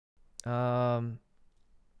All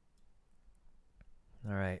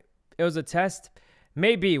right. It was a test.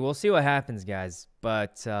 Maybe. We'll see what happens, guys.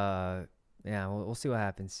 But, yeah, we'll see what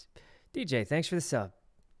happens. DJ, thanks for the sub.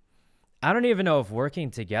 I don't even know if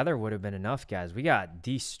working together would have been enough, guys. We got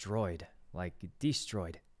destroyed. Like,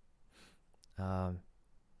 destroyed. We'll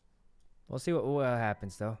see what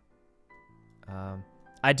happens, though.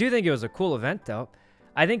 I do think it was a cool event, though.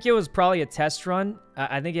 I think it was probably a test run.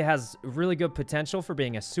 I think it has really good potential for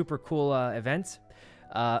being a super cool event.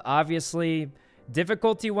 Obviously,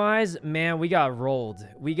 difficulty-wise, man, we got rolled.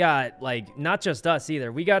 We got, like, not just us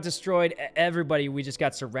either. We got destroyed. Everybody, we just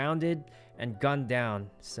got surrounded and gunned down.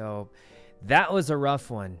 So that was a rough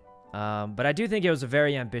one. But I do think it was a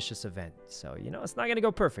very ambitious event. So, you know, it's not going to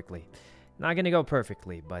go perfectly. Not going to go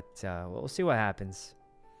perfectly, but we'll see what happens.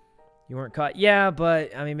 You weren't caught. Yeah,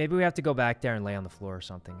 but, I mean, maybe we have to go back there and lay on the floor or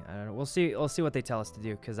something. I don't know. We'll see what they tell us to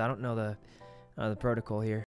do, because I don't know the protocol here.